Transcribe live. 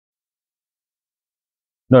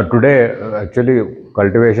No, today actually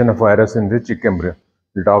cultivation of virus in the chick embryo.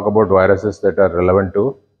 We'll talk about viruses that are relevant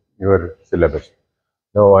to your syllabus.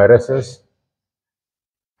 Now,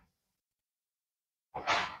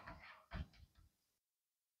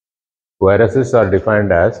 viruses are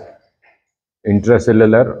defined as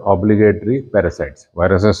intracellular obligatory parasites.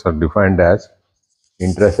 Viruses are defined as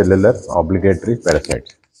intracellular obligatory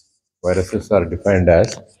parasites. Viruses are defined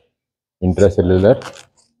as intracellular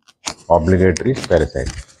obligatory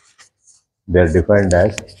parasites. They are defined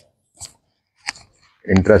as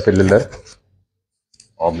intracellular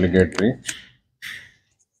obligatory.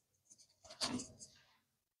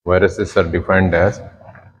 Viruses are defined as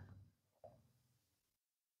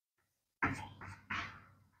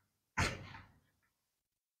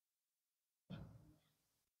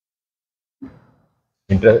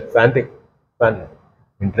fan,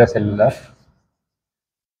 intracellular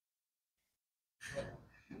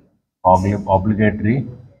obligatory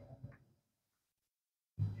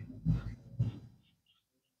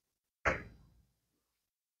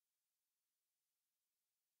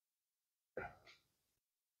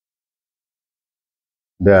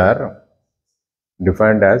they are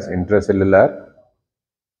defined as intracellular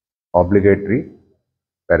obligatory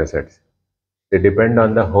parasites. They depend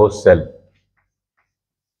on the host cell.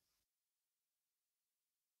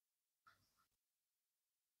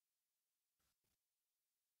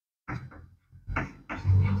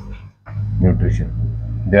 Nutrition.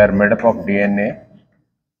 They are made up of DNA,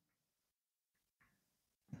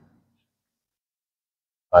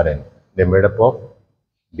 RNA. They are made up of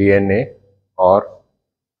DNA or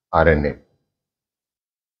RNA.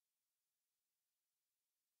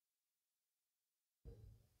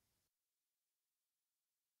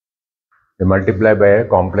 They multiply by a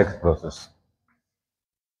complex process.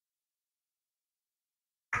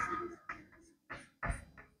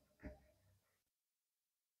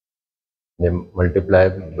 They multiply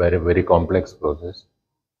by a very complex process.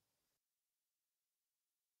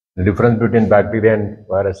 The difference between bacteria and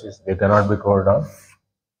virus is they cannot be grown on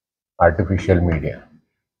artificial media.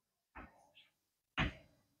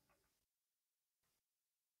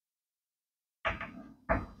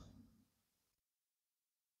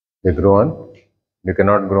 They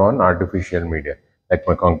cannot grow on artificial media like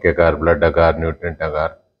conch agar, blood agar, nutrient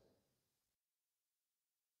agar,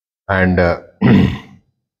 and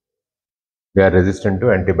they are resistant to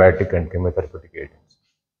antibiotic and chemotherapeutic agents.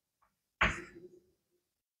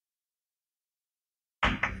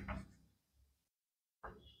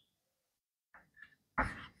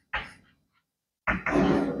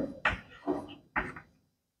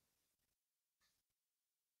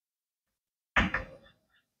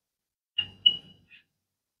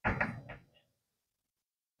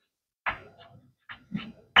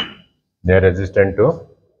 They are resistant to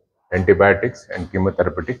antibiotics and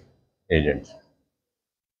chemotherapeutic agents.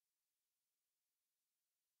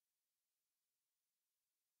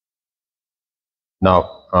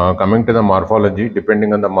 Now, coming to the morphology,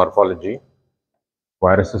 depending on the morphology,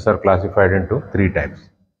 viruses are classified into three types.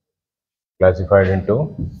 Classified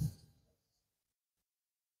into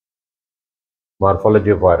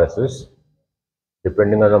morphology of viruses.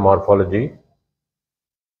 Depending on the morphology,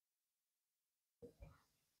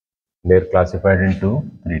 they are classified into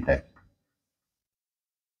three types.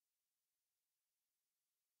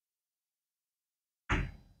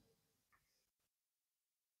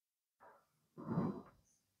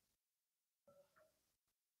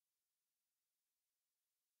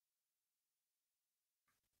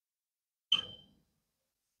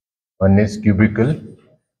 One is cubical,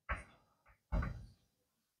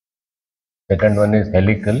 second one is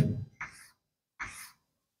helical,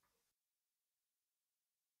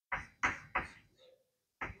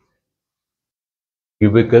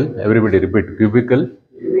 everybody repeat, cubical,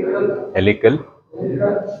 helical,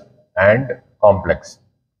 and complex.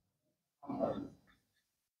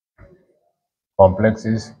 Complex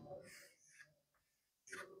is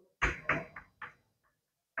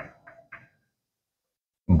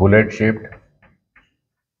bullet shaped.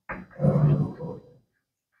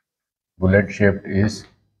 Bullet shaped is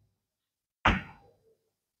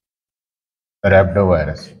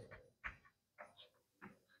rhabdovirus.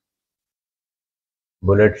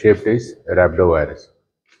 Bullet shaped is rhabdovirus.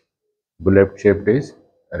 Bullet shaped is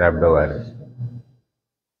rhabdovirus.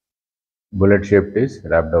 Bullet shaped is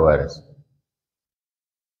rhabdovirus.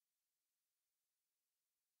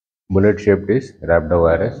 Bullet shaped is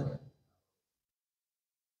rhabdovirus.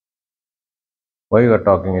 Why you are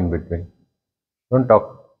talking in between? Don't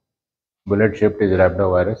talk. Bullet shaped is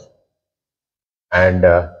rhabdovirus and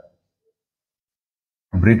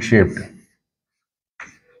brick shaped.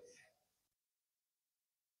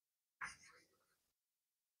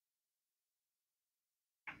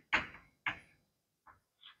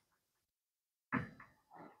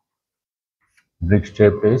 Brick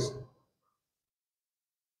shaped is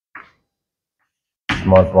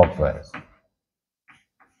smallpox virus.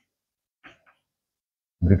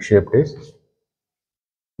 Brick shaped is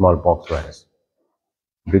smallpox virus.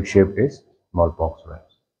 Brick shaped is smallpox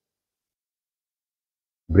virus.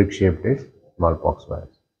 Brick shaped is smallpox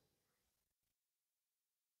virus.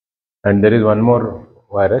 And there is one more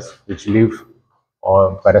virus which lives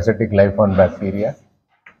on parasitic life on bacteria.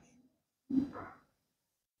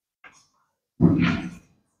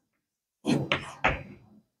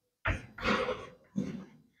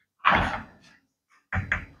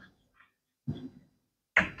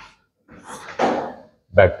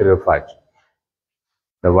 Bacteriophage.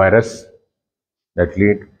 The virus that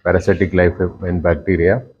lead parasitic life in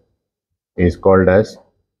bacteria is called as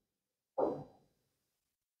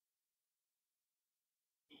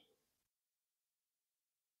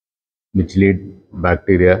which lead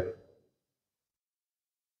bacteria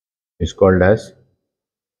is called as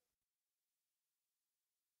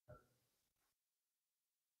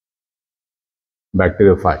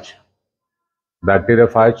bacteriophage.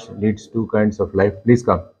 Bacteriophage leads two kinds of life. Please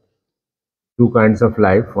come. Two kinds of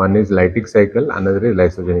life. One is lytic cycle, another is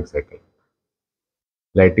lysogenic cycle.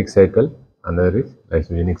 Lytic cycle, another is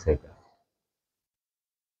lysogenic cycle.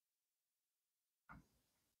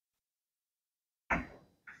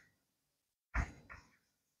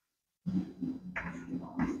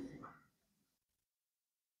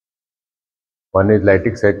 One is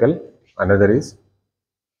lytic cycle, another is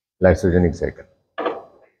lysogenic cycle.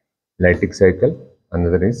 Lytic cycle,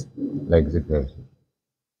 another is lysogenic cycle.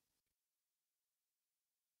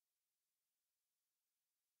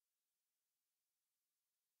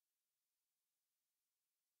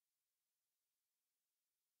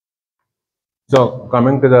 So,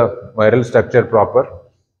 coming to the viral structure proper,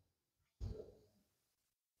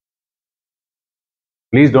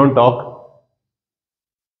 please don't talk.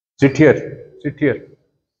 Sit here, sit here.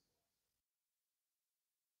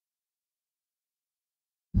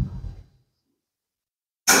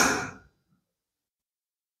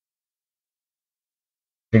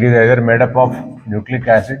 It is either made up of nucleic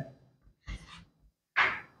acid,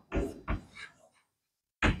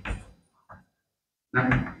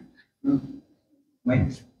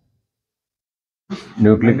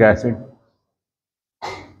 nucleic acid,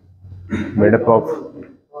 made up of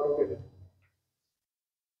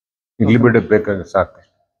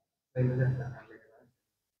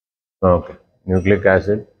okay, nucleic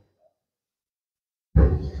acid,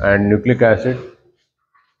 and nucleic acid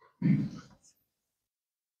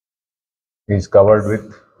is covered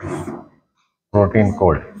with protein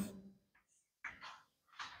coat.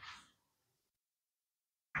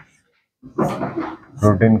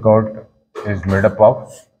 Protein coat is made up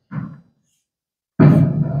of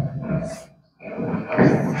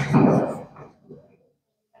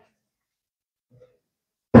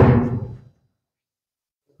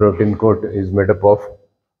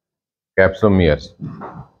capsomeres.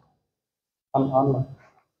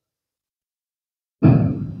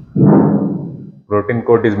 Protein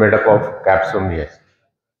coat is made up of capsomeres.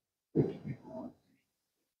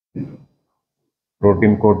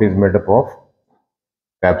 Protein coat is made up of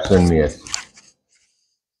capsomeres.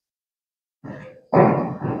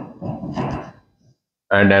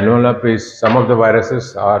 And envelope is, some of the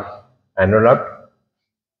viruses are enveloped.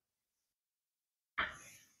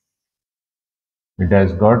 It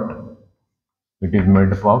is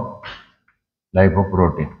made up of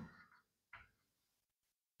lipoprotein.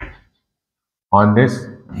 On this,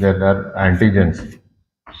 there are antigens.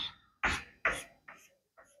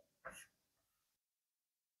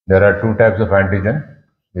 There are two types of antigen.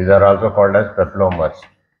 These are also called as peplomers.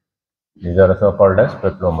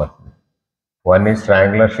 One is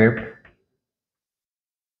triangular shaped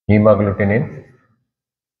hemagglutinin.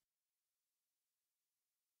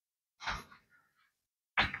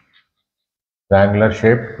 Triangular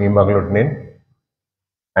shaped hemagglutinin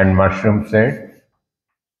and mushroom shaped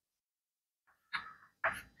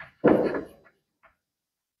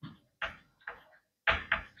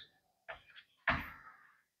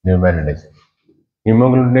pneumonitis.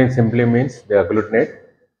 Hemagglutinin simply means they agglutinate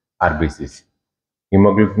RBCs.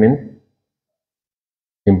 Hemagglutinin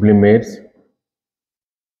simply means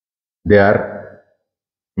they are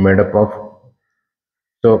made up of.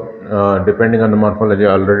 So, depending on the morphology,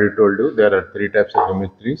 I already told you there are three types of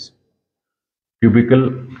chemistries.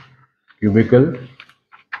 Cubical,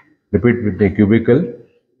 repeat with me, cubical,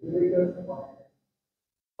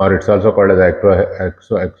 or it's also called as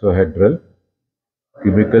ixohedral.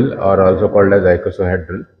 Cubical or also called as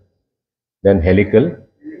icosahedral. Then helical,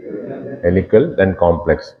 then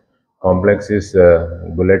complex. Complex is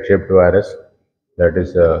bullet shaped virus. that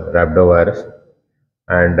is rhabdovirus,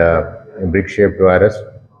 and brick-shaped virus,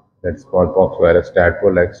 that's smallpox virus,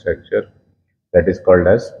 tadpole-like structure, that is called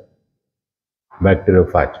as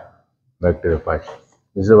bacteriophage. Bacteriophage.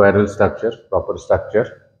 This is a viral structure, proper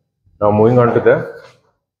structure. Now moving on to the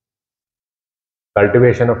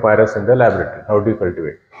cultivation of virus in the laboratory. How do you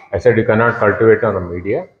cultivate? I said you cannot cultivate on a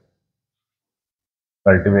media.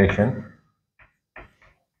 Cultivation.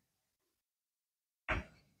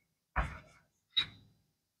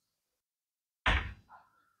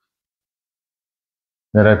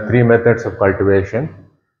 There are three methods of cultivation.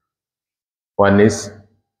 One is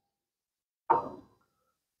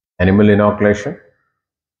animal inoculation.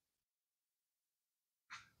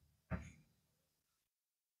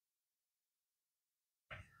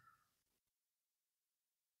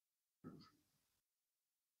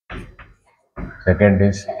 Second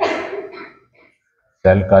is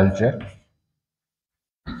cell culture.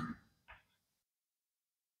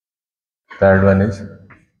 Third one is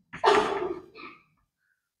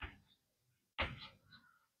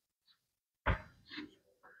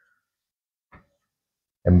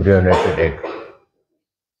embryonated egg.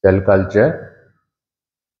 Cell culture.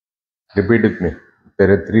 Repeat with me.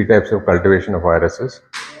 There are three types of cultivation of viruses.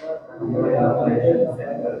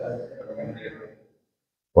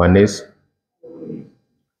 One is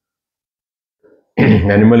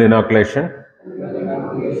animal inoculation,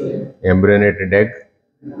 embryonated egg,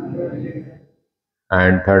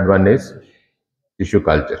 and third one is tissue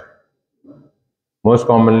culture. Most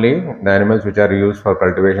commonly, the animals which are used for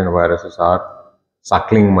cultivation of viruses are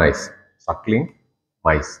suckling mice. Suckling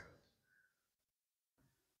mice.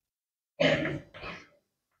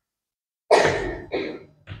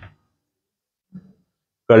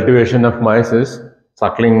 Cultivation of mice is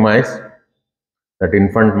suckling mice, that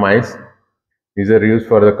infant mice. These are used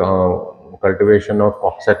for the cultivation of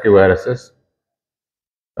coxsackie viruses.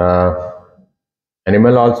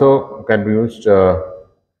 Animal also can be used. It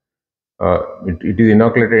is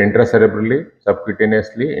inoculated intracerebrally,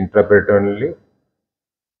 subcutaneously, intraperitoneally,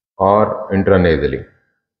 or intranasally.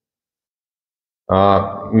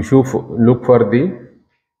 You should look for the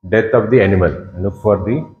death of the animal. Look for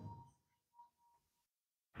the,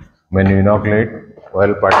 when you inoculate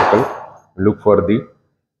viral particle, look for the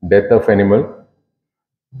death of animal,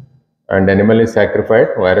 and animal is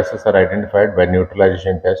sacrificed. Viruses are identified by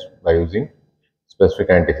neutralization test by using specific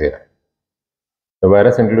antiserum. The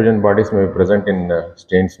virus inclusion bodies may be present in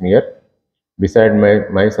stained smear. Beside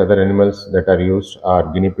mice, other animals that are used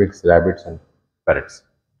are guinea pigs, rabbits, and parrots.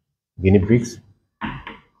 Guinea pigs,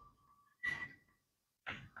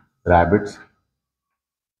 rabbits,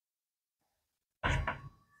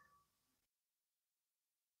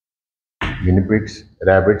 guinea pigs,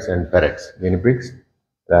 rabbits, and parrots. Guinea pigs,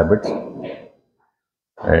 rabbits,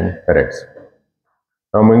 and parrots.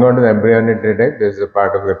 Now moving on to the embryonated egg, this is a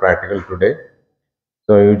part of the practical today.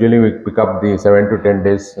 So usually we pick up the 7 to 10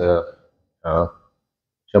 days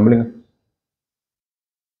Shambling.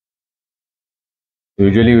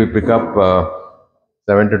 Usually we pick up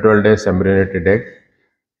 7 to 12 days embryonated egg.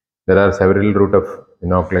 There are several routes of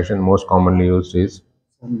inoculation. Most commonly used is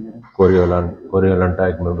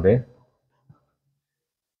choriolantic membrane.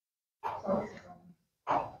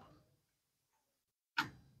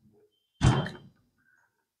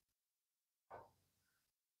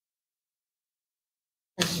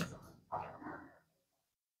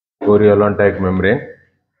 Choriolantic membrane.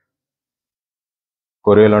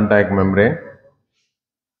 Choriolantic membrane.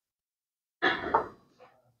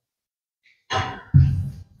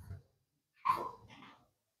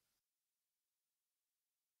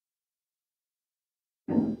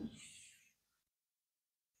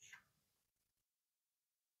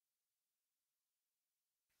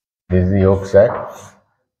 This is the yolk sac.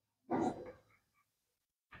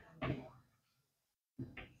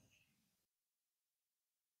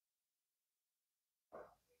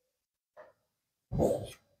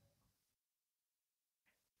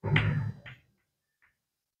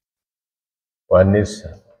 One is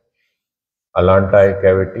allantoic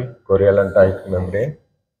cavity, choriolantic membrane,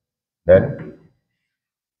 then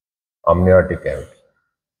amniotic cavity.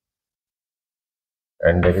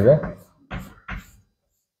 And there is a,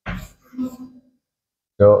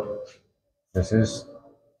 so this is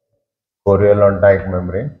choriolantic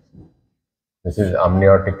membrane, this is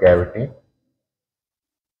amniotic cavity,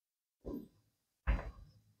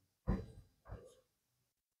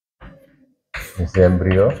 this is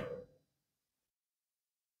embryo,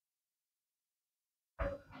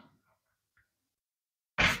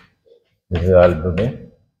 this is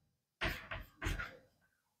albumin,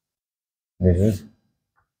 this is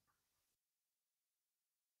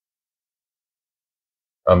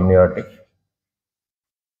amniotic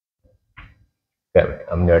cavity.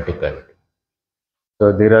 Amniotic cavity.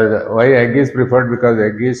 So there are why egg is preferred, because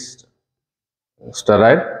egg is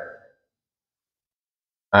sterile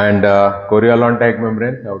and chorial-on-tight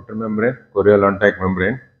membrane, the outer membrane, chorial-on-tight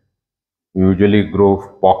membrane usually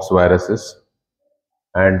grow pox viruses,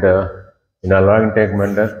 and in alloy-intake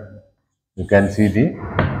membrane you can see they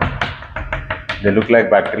look like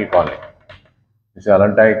bacterial colony. This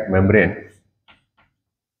alloy-intake membrane,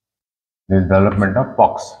 there is development of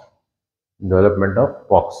pox. Development of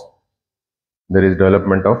pox. There is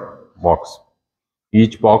development of pox.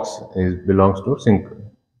 Each pox belongs to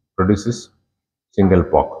produces single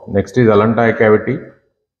pox. Next is allantoic cavity.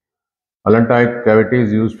 Allantoic cavity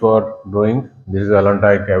is used for growing. This is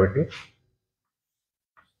allantoic cavity.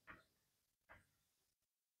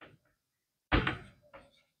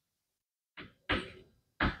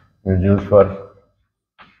 Is used for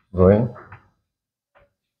growing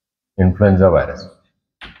influenza virus.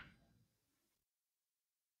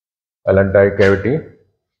 Allantoic cavity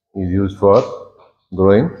is used for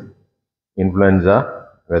growing influenza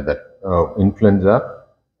weather. Influenza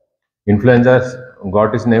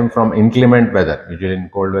got its name from inclement weather. Usually in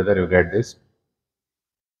cold weather you get this.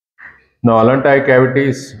 Now allantoic cavity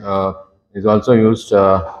is also used.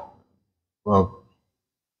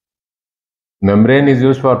 Membrane is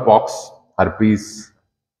used for pox, herpes,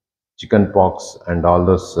 chicken pox, and all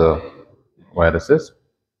those viruses.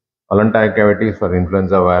 Allantoic cavity is for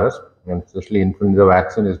influenza virus, and especially influenza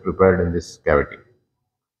vaccine is prepared in this cavity.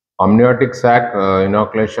 Amniotic sac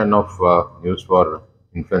inoculation of used for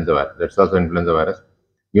influenza virus. That's also influenza virus.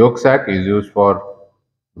 Yolk sac is used for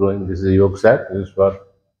growing. This is a yolk sac used for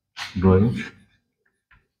growing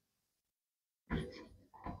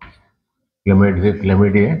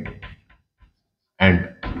chlamydia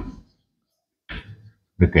and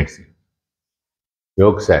rickettsial.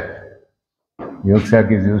 Yolk sac. Yolk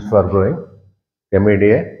sac is used for growing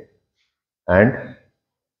chlamydia and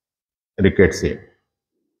rickettsial.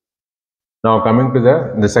 Now coming to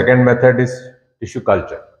the second method is tissue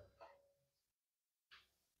culture.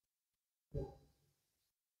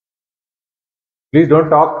 Please don't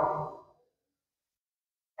talk.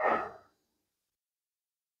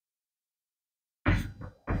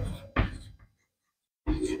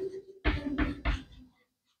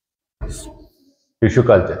 Tissue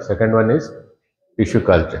culture. Second one is tissue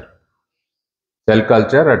culture. Cell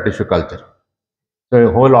culture or tissue culture. So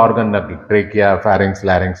a whole organ like trachea, pharynx,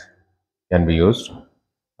 larynx can be used.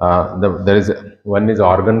 There is one is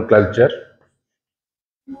organ culture.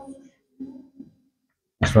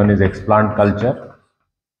 This one is explant culture.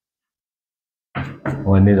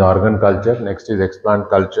 One is organ culture. Next is explant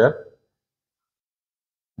culture.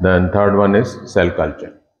 Then third one is cell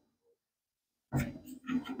culture.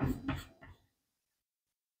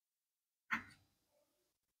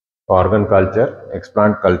 Organ culture,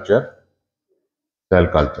 explant culture, cell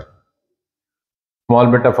culture. Small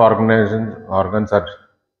bit of organs are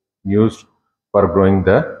used for growing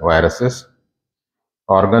the viruses.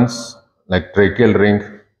 Organs like tracheal ring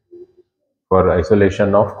for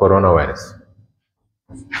isolation of coronavirus.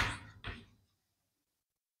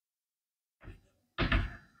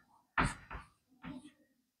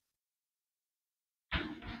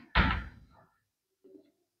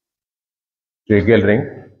 Tracheal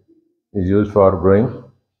ring is used for growing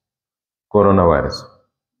coronavirus.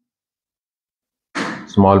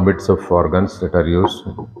 Small bits of organs that are used.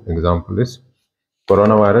 Example is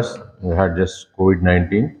coronavirus. We had just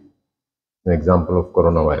COVID-19. An example of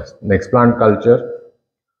coronavirus. In explant cultures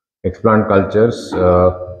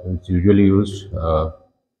it's usually used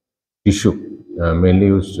tissue, mainly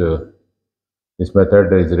used. This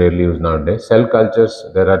method is rarely used nowadays. Cell cultures.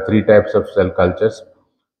 There are three types of cell cultures: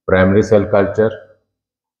 primary cell culture,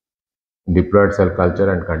 diploid cell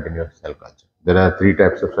culture, and continuous cell culture. There are three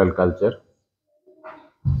types of cell culture.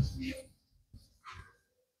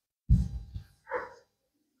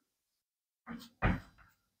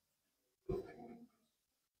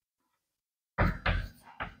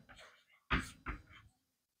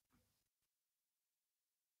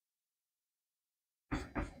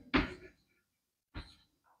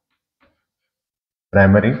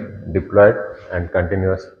 Primary, diploid, and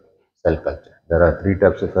continuous cell culture. There are three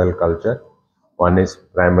types of cell culture. One is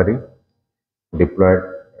primary, diploid,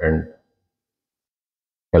 and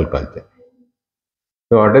cell culture.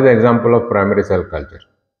 So what is the example of primary cell culture?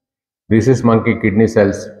 Rhesus monkey kidney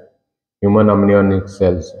cells, human amniotic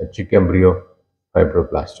cells, a chick embryo,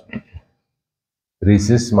 fibroblast.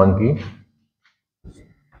 Rhesus monkey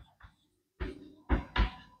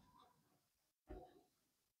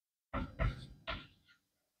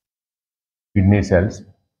kidney cells,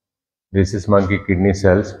 rhesus monkey kidney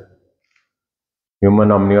cells,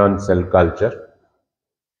 human amnion cell culture,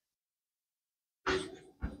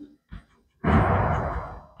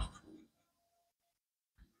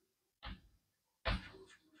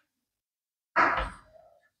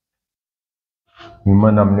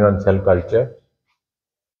 human amnion cell culture,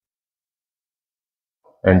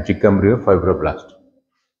 and chick embryo fibroblast.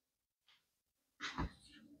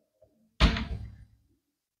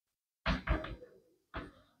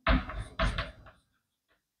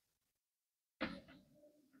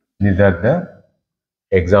 These are the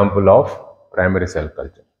example of primary cell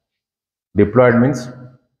culture. Diploid means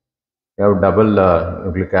you have double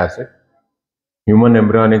nucleic acid, human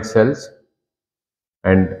embryonic cells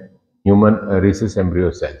and human rhesus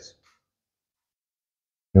embryo cells.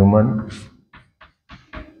 Human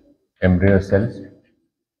embryo cells,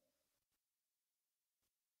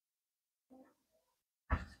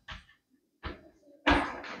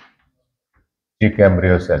 chick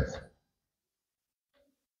embryo cells.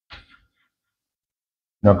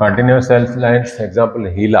 Now continuous cell lines, example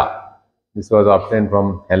HeLa. This was obtained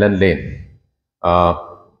from Helen Lane.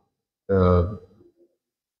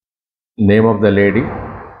 Name of the lady,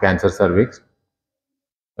 cancer cervix.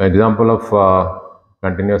 Example of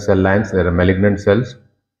continuous cell lines, there are malignant cells,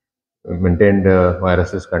 maintained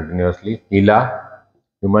viruses continuously. HeLa,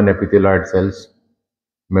 human epithelioid cells.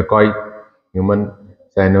 McCoy, human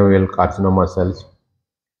synovial carcinoma cells.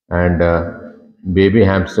 And baby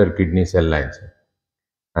hamster kidney cell lines.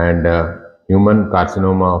 And human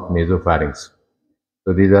carcinoma of nasopharynx.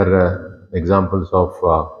 So these are examples of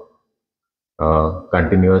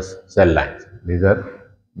continuous cell lines. These are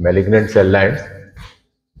malignant cell lines.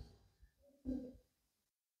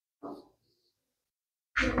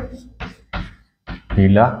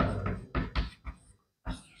 HeLa,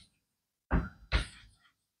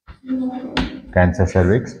 cancer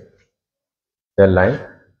cervix cell line.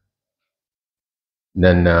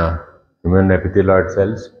 Then human epithelioid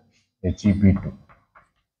cells, HEP2.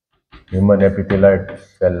 Human epithelioid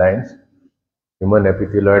cell lines. Human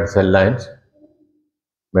epithelioid cell lines.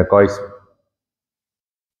 McCoy's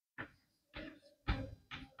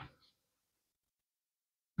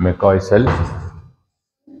cells.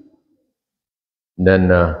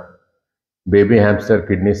 Then baby hamster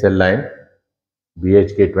kidney cell line,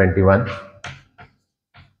 BHK21.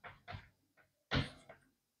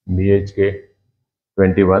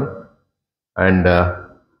 BHK21 and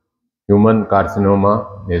human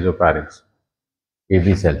carcinoma nasopharynx,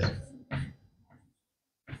 AB cells.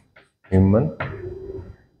 Human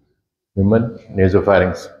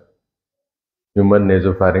nasopharynx. Human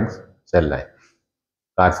nasopharynx cell line.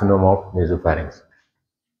 Carcinoma of nasopharynx.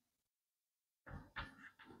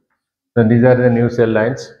 So these are the new cell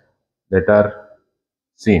lines that are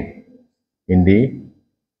seen in the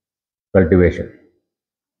cultivation.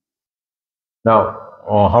 Now,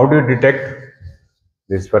 how do you detect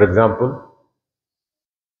this? For example,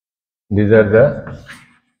 these are the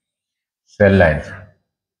cell lines.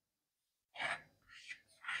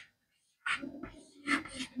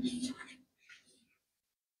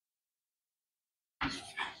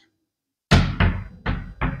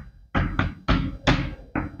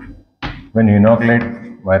 When you inoculate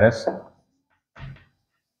virus,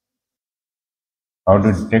 how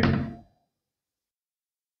to detect?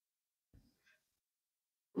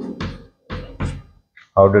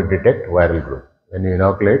 How to detect viral growth? When you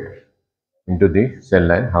inoculate into the cell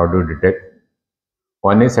line, how to detect?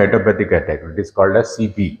 One is cytopathic attack. It is called as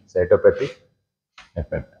CP, cytopathic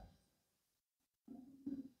effect.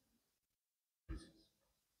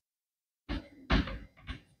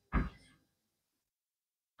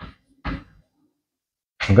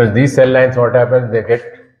 Because these cell lines, what happens? They get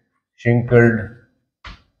shrinkled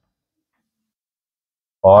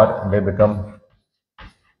or they become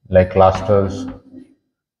like clusters.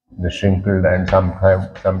 They shrinkled and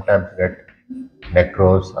sometimes get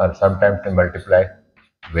necrose, or sometimes they multiply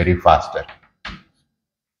very faster.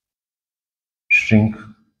 Shrink,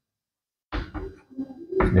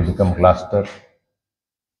 they become cluster,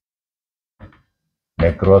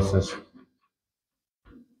 necrosis,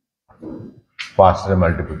 faster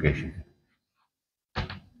multiplication.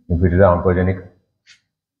 If it is oncogenic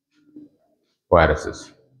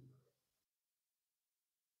viruses.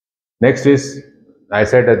 Next is, I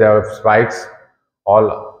said that there are spikes,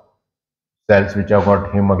 all cells which have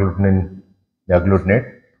got hemagglutinin, they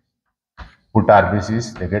agglutinate. Put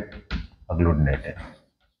RBCs, they get agglutinated.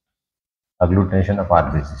 Agglutination of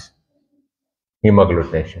RBCs,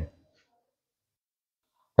 hemagglutination.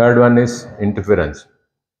 Third one is interference.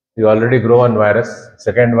 You already grow one virus,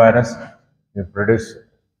 second virus, you produce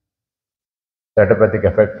cytopathic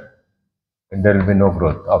effect, and there will be no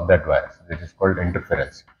growth of that virus. This is called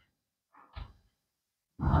interference.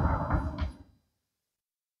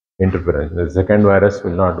 Interference. The second virus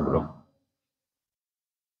will not grow.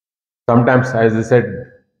 Sometimes, as I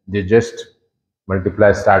said, they just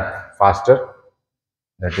multiply, start faster.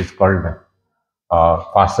 That is called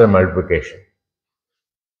faster multiplication.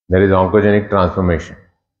 There is oncogenic transformation.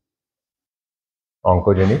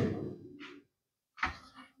 Oncogenic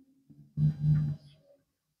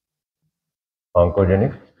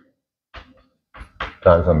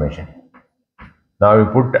transformation. Now we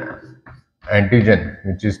put antigen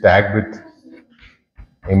which is tagged with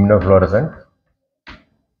immunofluorescent,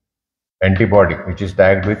 antibody which is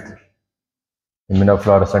tagged with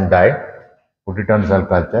immunofluorescent dye, put it on cell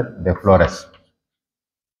culture, they fluoresce.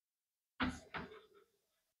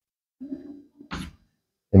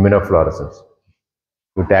 Immunofluorescence.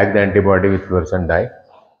 You tag the antibody with fluorescent dye,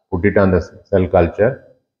 put it on the cell culture,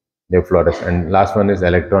 they fluoresce. And last one is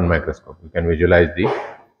electron microscope. You can visualize the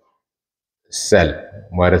cell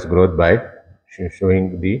virus growth by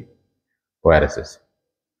showing the viruses.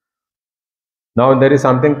 Now there is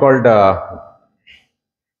something called,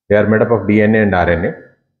 they are made up of DNA and RNA,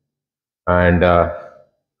 and there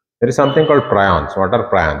is something called prions. What are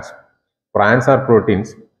prions? Prions are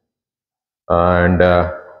proteins, and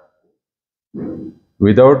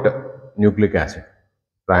without nucleic acid.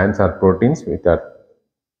 Prions are proteins which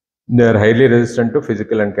they are highly resistant to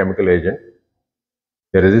physical and chemical agent.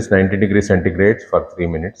 They resist 90 degrees centigrade for 3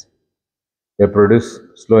 minutes. They produce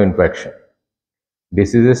slow infection.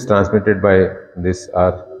 Diseases transmitted by this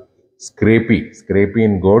are scrapie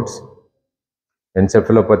in goats,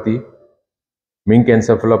 encephalopathy, mink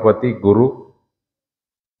encephalopathy, guru,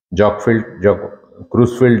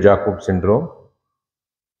 Creutzfeldt-Jakob syndrome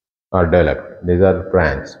are developed. These are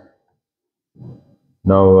prions.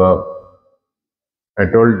 Now, I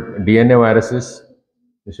told DNA viruses,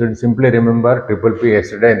 you should simply remember triple P.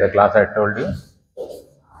 Yesterday in the class I told you.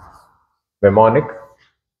 Mnemonic.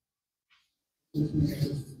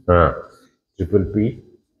 Triple P.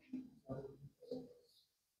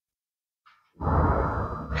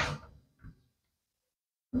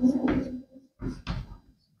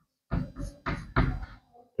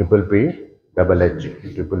 Triple P, double H.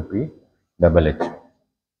 Triple P, double H.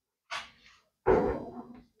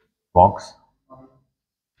 Pox,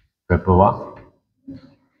 Pepova,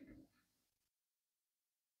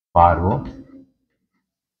 Parvo,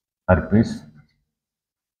 herpes,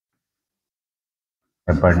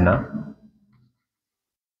 hepadna,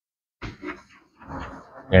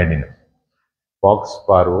 adeno. Pox,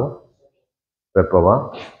 Parvo, Pepova,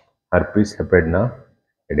 herpes, hepadna,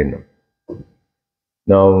 adeno.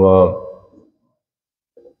 Now,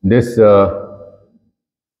 this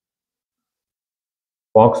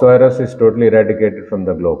pox virus is totally eradicated from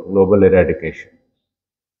the globe, global eradication.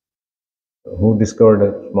 Who discovered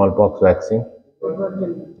a smallpox vaccine?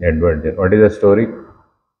 Edward Jenner. What is the story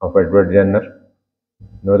of Edward Jenner?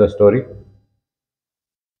 Know the story?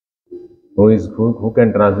 Who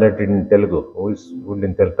can translate it in Telugu? Who is good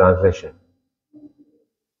in translation?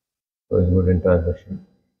 Who is good in translation?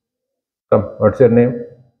 Come, what's your name?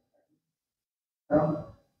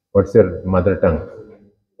 What's your mother tongue?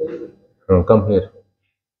 Come here.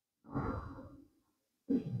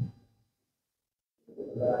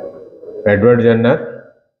 Edward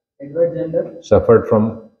Jenner suffered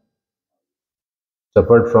from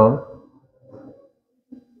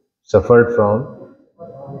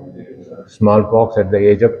smallpox at the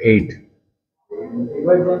age of 8.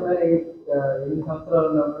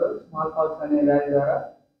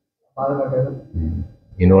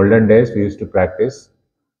 In olden days, we used to practice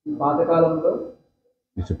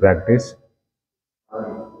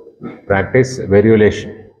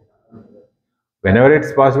variolation. Whenever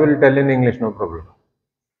it's possible, tell in English, no problem.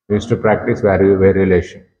 We used to practice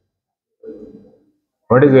variolation.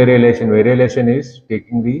 What is variolation? Variolation is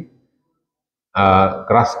taking the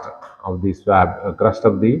crust of the swab, crust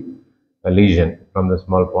of the lesion from the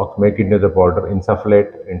smallpox, make it into the powder,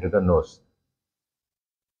 insufflate into the nose.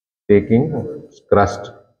 Taking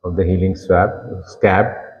crust of the healing scab,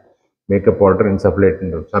 make a powder, insufflate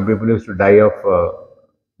into. Some people used to die of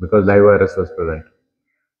because live virus was present.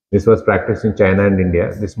 This was practiced in China and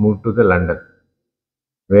India. This moved to the London,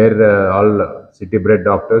 where all city-bred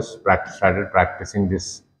doctors started practicing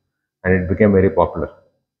this, and it became very popular.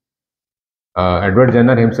 Edward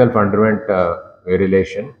Jenner himself underwent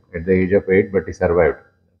variolation at the age of 8, but he survived.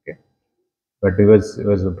 Okay, but he was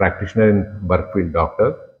a practitioner in Burkfield,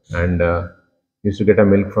 doctor, and used to get a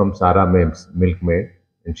milk from Sarah Mims, milkmaid,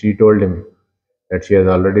 and she told him that she has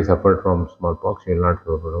already suffered from smallpox. She will not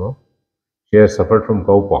suffer from. She has suffered from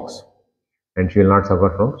cowpox. and she will not suffer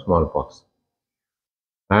from smallpox.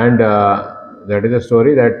 And that is a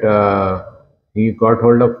story that he got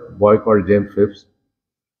hold of a boy called James Phipps,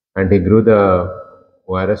 and he grew the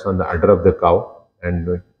virus on the udder of the cow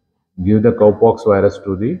and give the cowpox virus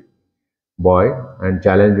to the boy and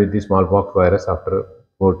challenged with the smallpox virus after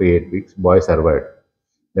 4 to 8 weeks. Boy survived.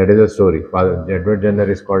 That is the story. Father Edward Jenner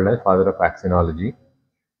is called as father of vaccinology,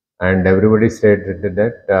 and everybody stated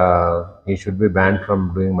that he should be banned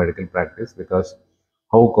from doing medical practice because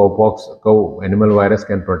how cow animal virus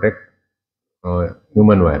can protect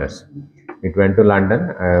human virus. It went to London,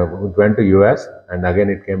 it went to US, and again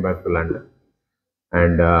it came back to London,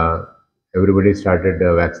 and everybody started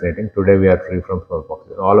vaccinating. Today we are free from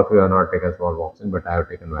smallpox. All of you have not taken smallpox, but I have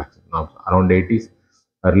taken vaccine. Now around 80s,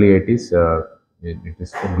 early 80s, it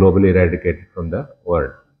is globally eradicated from the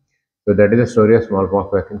world. So that is the story of smallpox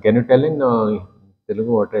vaccine. Can you tell in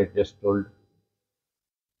Telugu what I just told?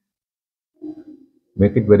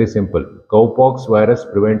 Make it very simple. Cowpox virus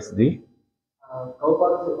prevents the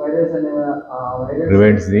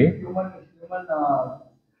prevents the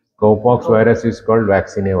cowpox virus is called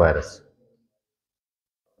vaccine virus.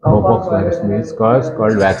 Cowpox virus means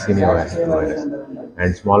called vaccine virus,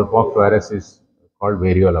 and smallpox virus is called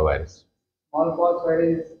variola virus. Smallpox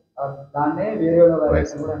virus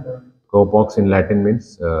virus. Cowpox in Latin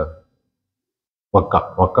means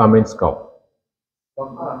vacca. Vacca means cow.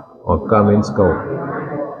 Vacca means cow.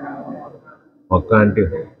 Vacca and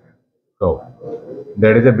cow.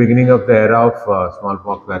 That is the beginning of the era of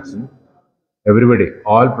smallpox vaccine. Everybody,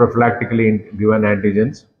 all prophylactically given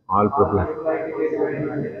antigens, all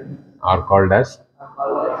are called as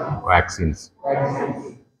vaccines.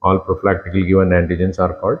 All prophylactically given antigens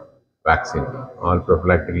are called vaccine. All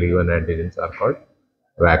prophylactically given antigens are called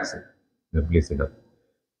vaccine. Now, please sit down.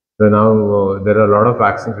 So now there are a lot of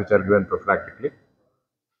vaccines which are given prophylactically.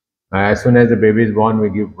 As soon as the baby is born, we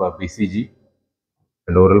give BCG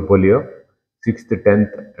and oral polio. 6th,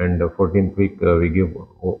 10th, and 14th week, we give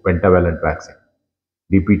pentavalent vaccine.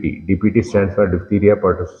 DPT. DPT stands for diphtheria,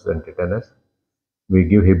 pertussis, and tetanus. We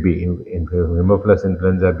give Hib B, Haemophilus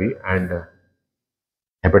influenza B, and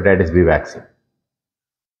hepatitis B vaccine.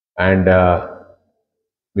 And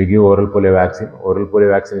we give oral polio vaccine. Oral polio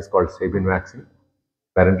vaccine is called Sabin vaccine.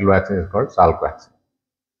 Parental vaccine is called Salk vaccine.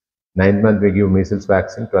 9th month we give measles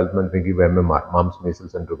vaccine. 12th month we give MMR, mumps,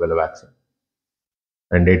 measles, and rubella vaccine.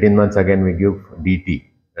 And 18 months again we give DT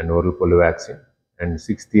and oral polio vaccine. And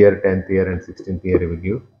 6th year, 10th year, and 16th year we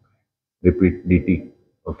give repeat DT.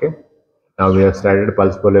 Okay. Now we have started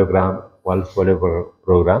pulse polio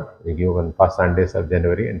program. We give on first Sundays of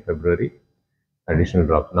January and February additional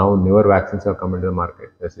drops. Now newer vaccines have come into the market.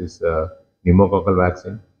 This is pneumococcal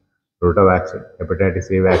vaccine, rota vaccine,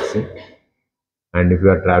 hepatitis A vaccine, and if you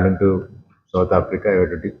are traveling to South Africa, you have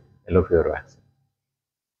to take yellow fever vaccine.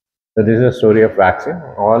 So this is a story of vaccine.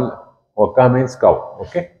 All Oka means cow.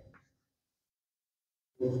 Okay.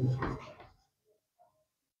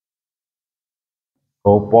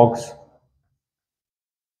 Cowpox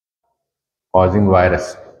causing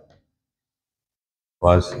virus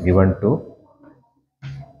was given to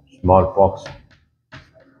smallpox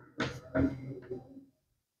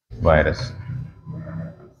virus.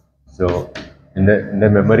 So in the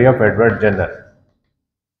memory of Edward Jenner,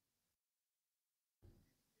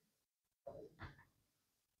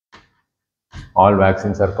 all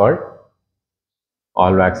vaccines are called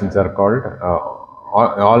all antigens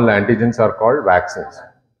are called vaccines.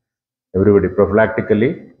 Everybody,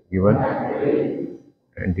 prophylactically given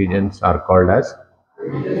antigens are called as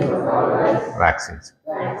vaccines.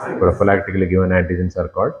 Prophylactically given antigens are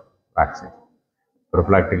called vaccines.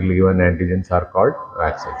 Prophylactically given antigens are called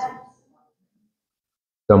vaccines.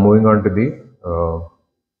 So moving on to the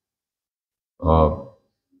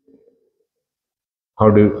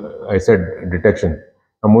I said detection.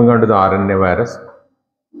 Now moving on to the RNA virus.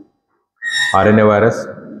 RNA virus,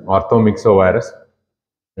 orthomyxovirus.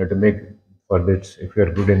 You have to make for this if you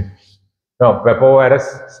are good in. Now,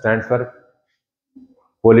 papovirus stands for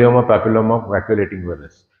polyoma papilloma vacuolating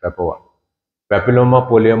virus. Papova. Papilloma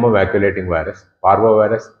polyoma vacuolating virus.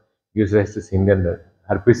 Parvovirus gives rise to single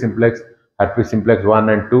herpes simplex 1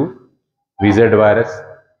 and 2, VZ virus,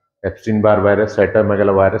 Epstein-Barr virus,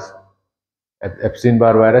 cytomegalovirus.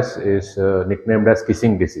 Epstein-Barr virus is nicknamed as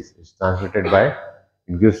kissing disease. It's transmitted by,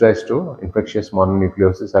 it gives rise to infectious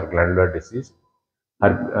mononucleosis or glandular disease.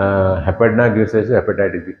 Hepatitis gives rise to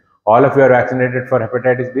hepatitis B. All of you are vaccinated for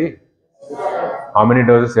hepatitis B? How many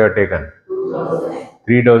doses you have taken?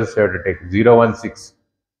 3 doses you have to take. 0, 1, 6.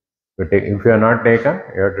 If you are not taken,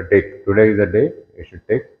 you have to take. Today is the day you should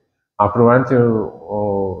take. After once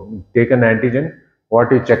you take an antigen,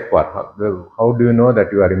 What you check for? How do you know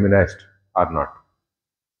that you are immunized or not?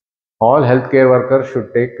 All healthcare workers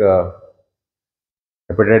should take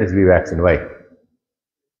hepatitis B vaccine. Why?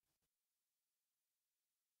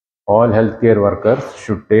 All healthcare workers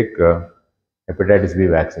should take hepatitis B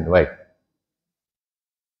vaccine. Why?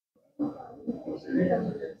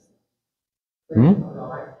 Hmm?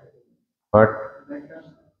 What?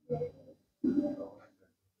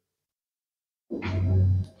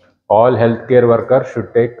 All healthcare workers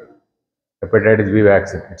should take hepatitis B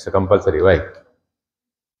vaccine. It's a compulsory. Why?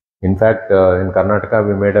 In fact, in Karnataka,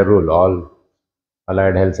 we made a rule. All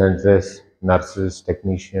allied health sciences, nurses,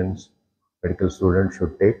 technicians, medical students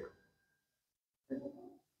should take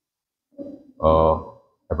uh,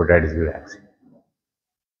 hepatitis B vaccine.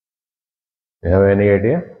 You have any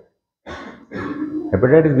idea?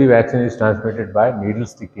 Hepatitis B vaccine is transmitted by needle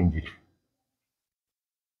stick injury.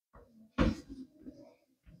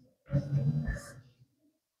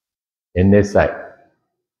 NSI,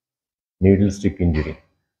 needle stick injury.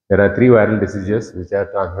 There are 3 viral diseases which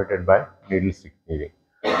are transmitted by needle stick injury.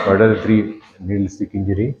 What are the 3 needle stick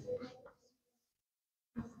injuries?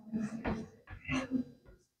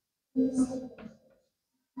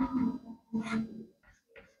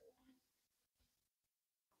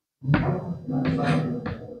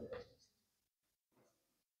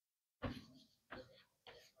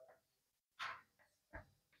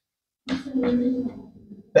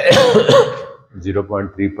 Zero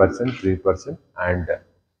 0.3%, 3%, and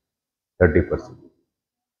 30%.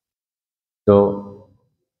 So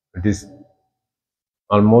it is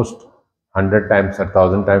almost 100 times or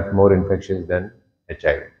 1000 times more infectious than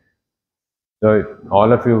HIV. So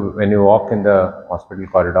all of you, when you walk in the hospital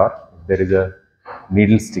corridor, there is a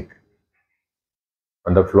needle stick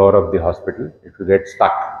on the floor of the hospital. If you get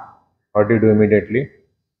stuck, what do you do immediately?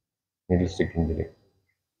 Needle stick injury.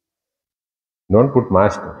 Don't put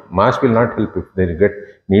mask. Mask will not help if they get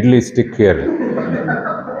needle is stick here.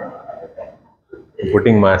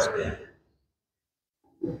 Putting mask.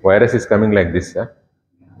 Virus is coming like this. Huh?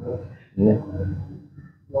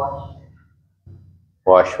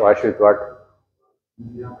 Wash with what?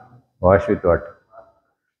 Wash with what?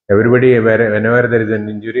 Everybody, whenever there is an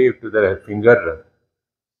injury to the finger,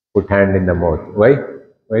 put hand in the mouth. Why?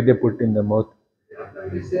 Why they put in the mouth?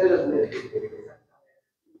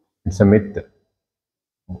 It's a myth.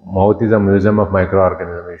 Mouth is a museum of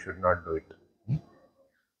microorganisms. You should not do it.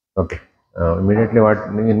 Okay. Immediately,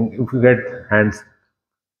 if you get hands?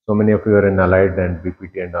 So many of you are in allied and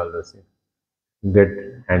BPT and all those things. You get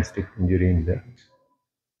hand stick injury in the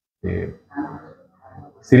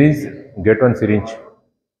syringe. Get one syringe.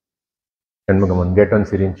 Get one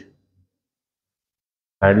syringe.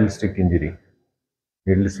 Handle stick injury.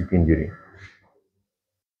 Needle stick injury.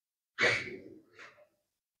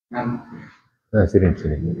 Syringe.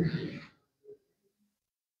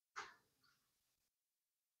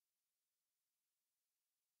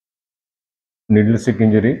 Needle stick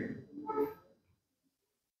injury.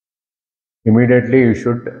 Immediately you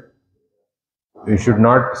should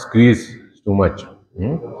not squeeze too much.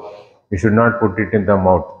 You should not put it in the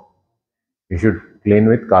mouth. You should clean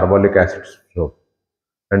with carbolic acid soap.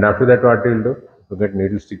 And after that, what you will do? If you get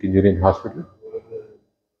needle stick injury in hospital,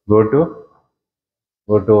 go to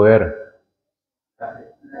where?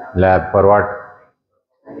 Lab. For what?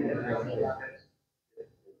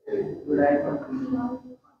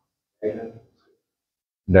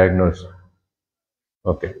 Diagnose.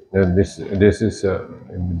 Okay. This is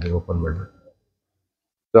in the open button.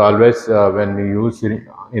 So always when you use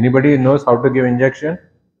anybody knows how to give injection?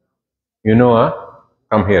 You know,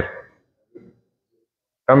 come here.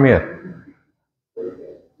 Come here.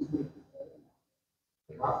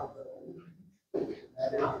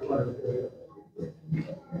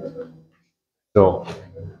 So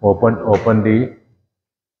open the.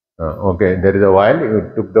 Okay, there is a vial.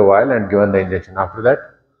 You took the vial and given the injection. After that,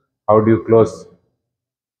 how do you close?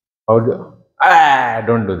 How do?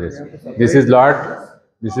 Don't do this. This is lot.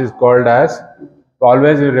 This is called as.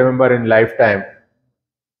 Always you remember in lifetime.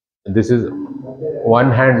 This is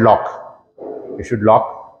one hand lock. You should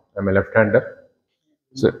lock. I'm a left-hander.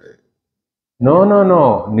 So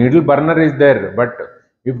no. Needle burner is there, but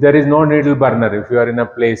if there is no needle burner, if you are in a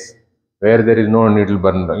place where there is no needle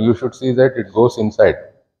burner, you should see that it goes inside.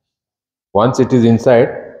 Once it is inside,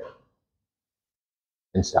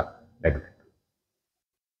 install like that.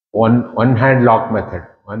 One hand lock method.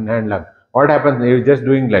 One hand lock. What happens? You're just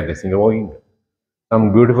doing like this. You're going.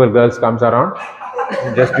 Some beautiful girls comes around,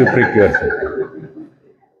 just you prick yourself.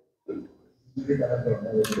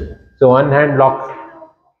 So one hand lock.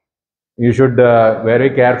 You should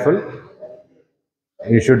very careful.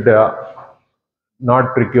 You should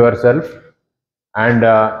not trick yourself. And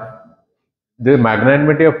the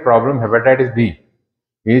magnanimity of problem hepatitis B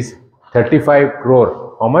is 35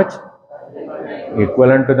 crore. How much?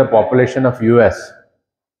 Equivalent to the population of US.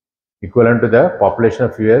 Equivalent to the population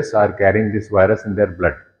of US are carrying this virus in their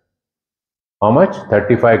blood. How much?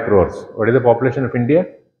 35 crores. What is the population of India?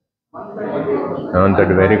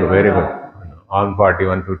 130. Very good, very good. 140,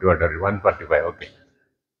 150, whatever. 145. Okay.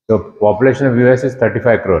 So population of US is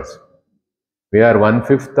 35 crores. We are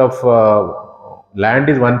 1/5 of land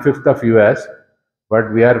is 1/5 of US,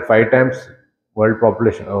 but we are 5 times world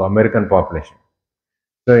population, American population.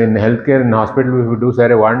 So in healthcare, in hospital, we do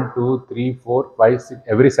say 1, 2, 3, 4, 5, 6.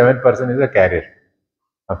 Every 7th person is a carrier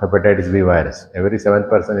of hepatitis B virus. Every 7th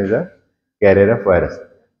person is a carrier of virus.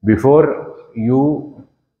 Before you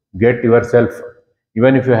get yourself,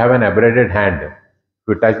 even if you have an abraded hand, if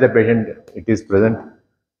you touch the patient, it is present.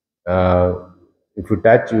 If you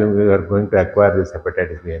touch, you are going to acquire this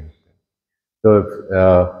hepatitis B. So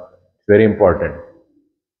it's very important.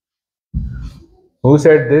 Who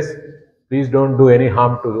said this? Please don't do any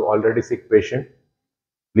harm to already sick patient.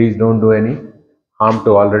 Please don't do any harm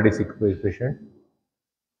to already sick patient.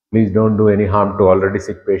 Please don't do any harm to already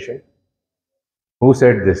sick patient. Who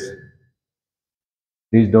said this?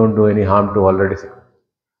 Please don't do any harm to already sick.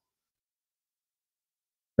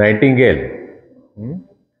 Nightingale.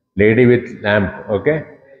 Lady with lamp. Okay.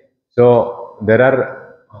 So there are,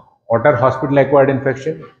 what are hospital acquired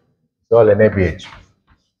infection? It's all NABH.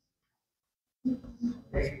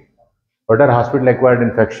 What are hospital acquired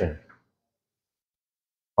infection?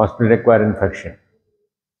 Hospital acquired infection.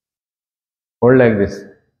 Hold like this.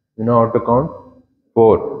 You know how to count?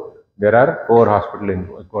 4. There are 4 hospital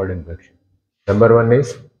acquired infection. Number 1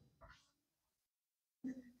 is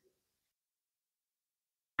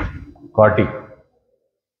COTI.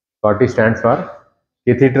 COTI stands for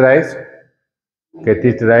catheterized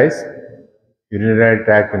urinary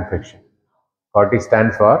tract infection. COTI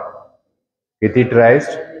stands for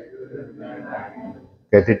catheterized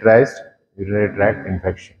urinary tract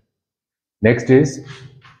infection. Next is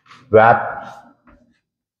VAP,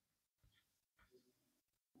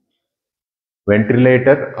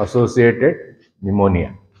 ventilator associated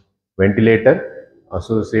pneumonia. Ventilator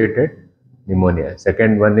associated pneumonia.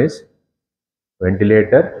 Second one is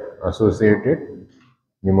ventilator associated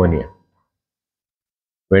pneumonia.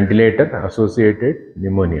 Ventilator associated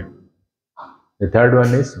pneumonia. The third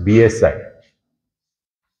one is BSI.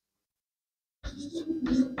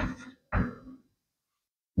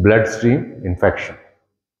 Bloodstream infection.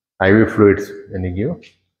 IV fluids when you give,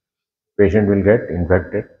 patient will get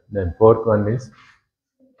infected. Then fourth one is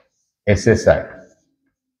SSI.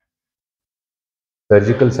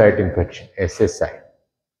 Surgical site infection, SSI.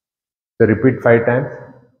 So repeat 5 times.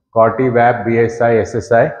 COTI, VAP, BSI,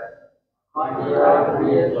 SSI.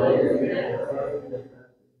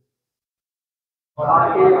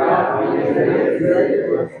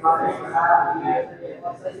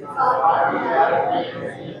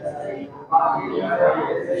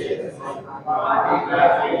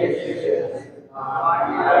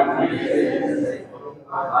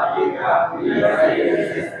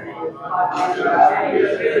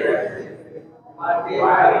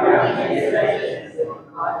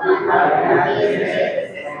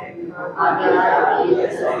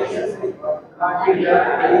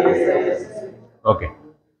 Okay.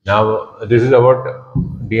 Now this is about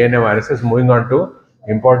DNA viruses. Moving on to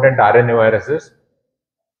important RNA viruses.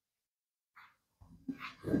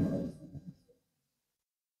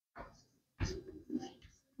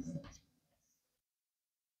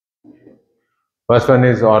 First one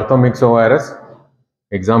is orthomyxovirus.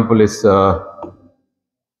 Example is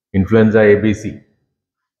influenza ABC.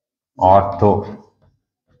 Orthomyxo.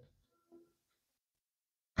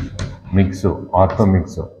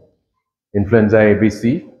 Influenza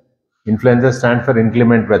ABC. Influenza stands for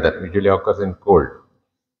inclement weather, usually occurs in cold.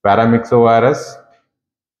 Paramyxovirus,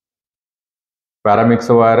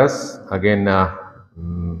 again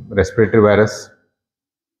respiratory virus.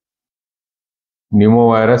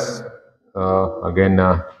 Pneumovirus, again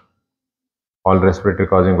all respiratory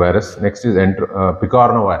causing virus. Next is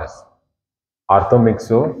picornovirus.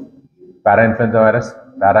 Orthomyxo, parainfluenza virus,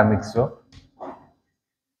 paramyxo,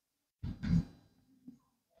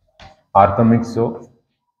 orthomyxo,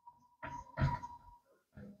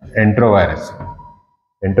 enterovirus,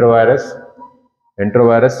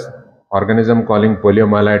 organism calling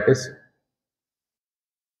poliomyelitis,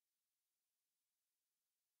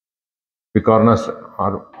 picornus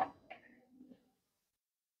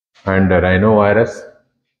and rhinovirus,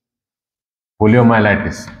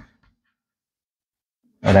 poliomyelitis,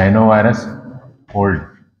 rhinovirus, cold,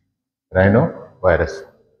 rhino virus,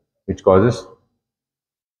 which causes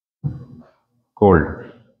cold.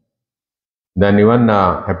 Then even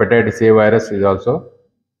hepatitis A virus is also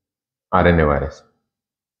RNA virus.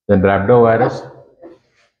 Then rhabdovirus,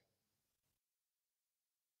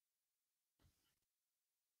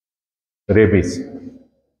 rabies.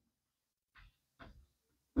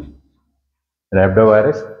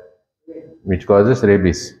 Rhabdovirus, which causes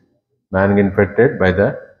rabies. Man infected by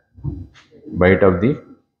the bite of the.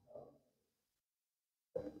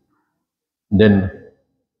 Then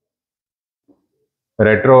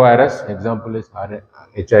retrovirus, example is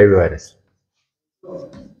HIV virus.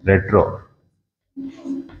 Retro,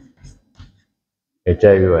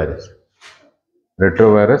 HIV virus.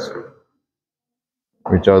 Retrovirus,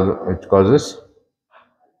 which causes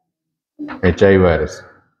HIV virus.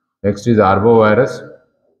 Next is arbovirus.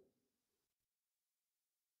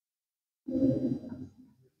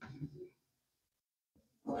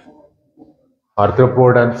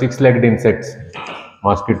 Arthropod and six-legged insects.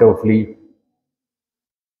 Mosquito, flea,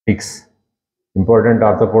 ticks. Important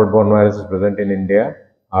arthropod-borne viruses present in India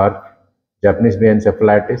are Japanese bee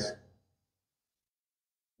encephalitis,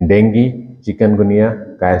 dengue,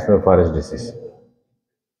 chikungunya, Kayasmer forest disease.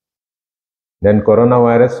 Then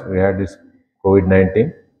coronavirus, we had this COVID-19,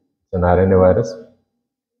 it's an RNA virus.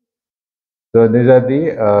 So these are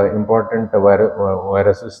the important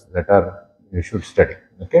viruses that you should study.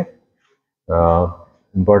 Okay,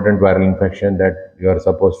 important viral infection that you are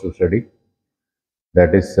supposed to study.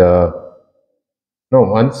 That is no.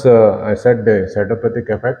 Once I said the cytopathic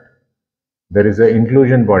effect, there is an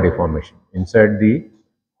inclusion body formation inside the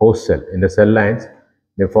host cell. In the cell lines,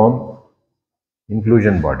 they form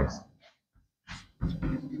inclusion bodies.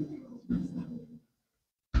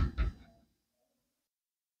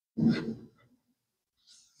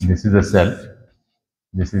 This is the cell.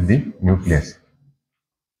 This is the nucleus.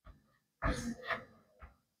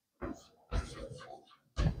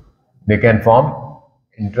 They can form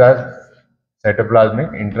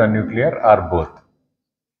intracytoplasmic, intranuclear, or both.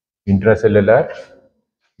 Intracellular,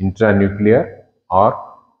 intranuclear, or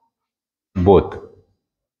both.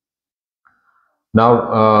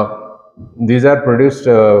 Now, these are produced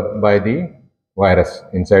by the virus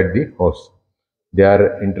inside the host. They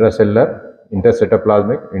are intracellular,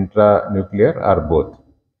 intercytoplasmic, intranuclear, or both.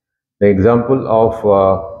 The example of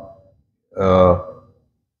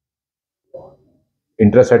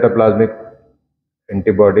intracytoplasmic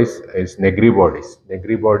antibodies is Negri bodies.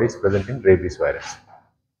 Negri bodies present in rabies virus.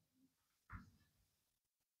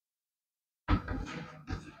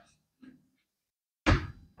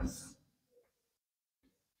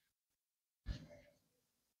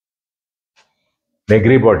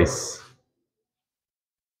 Negri bodies.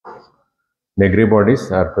 Negri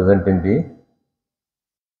bodies are present in the,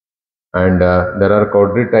 and there are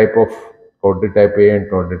Cowdery type A and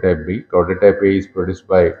Cowdery type B. Cowdery type A is produced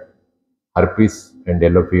by herpes and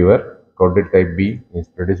yellow fever. Cowdery type B is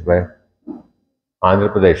produced by Andhra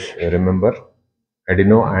Pradesh. You remember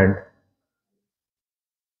adeno and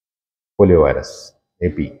poliovirus.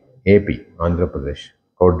 AP, Andhra Pradesh.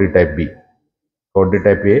 Cowdery type B. Cowdery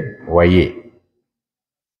type A, YA.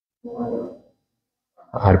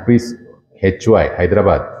 Herpes HY,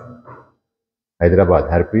 Hyderabad,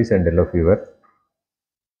 herpes and yellow fever.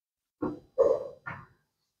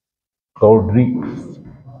 Cowdery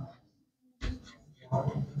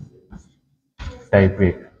type A,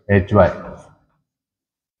 HY,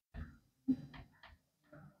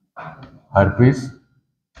 herpes,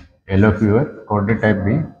 yellow fever. Cowdery type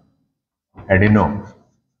B, adeno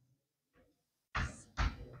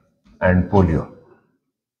and polio.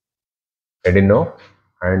 Adeno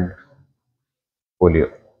and polio.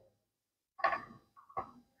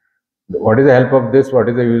 What is the help of this? What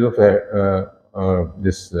is the use of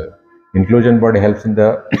this inclusion body helps in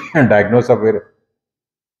the diagnosis of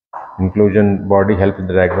inclusion body helps in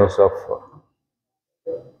the diagnosis of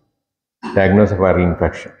viral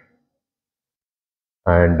infection,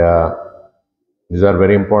 and these are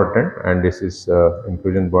very important. And this is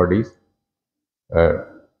inclusion bodies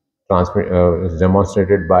is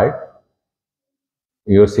demonstrated by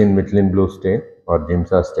eosine methylene blue stain or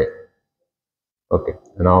Giemsa stain. Okay,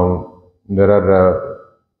 now there are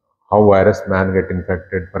how virus man get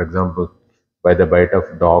infected, for example, by the bite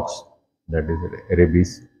of dogs, that is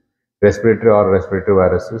rabies, respiratory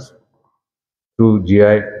viruses, through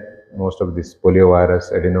GI, most of this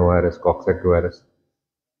poliovirus, adenovirus, coccidiovirus,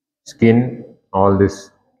 skin, all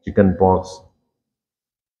this chicken pox,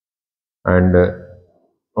 and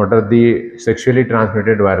what are the sexually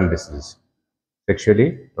transmitted viral diseases?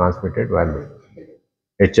 Sexually transmitted viral disease.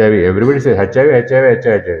 HIV, everybody says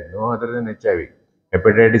HIV, no other than HIV.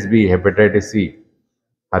 hepatitis B, hepatitis C,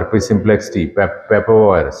 herpes simplex T,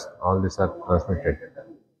 papavirus, all these are transmitted.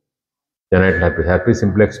 Genital herpes, herpes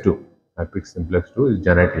simplex 2. Herpes simplex 2 is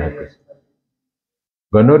genital herpes.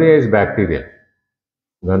 Gonorrhea is bacterial.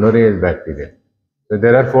 Gonorrhea is bacterial. So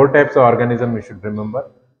there are 4 types of organism you should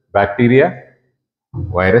remember: bacteria,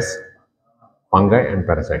 virus, fungi, and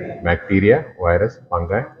parasite. Bacteria, virus,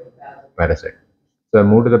 fungi, parasite. So I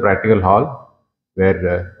move to the practical hall where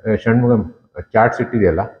Shanmugam chart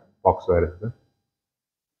sittidiyalla pox virus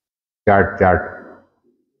chart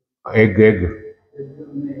egg it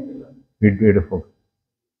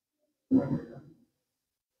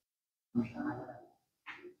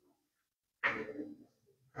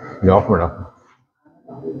off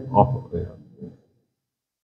off.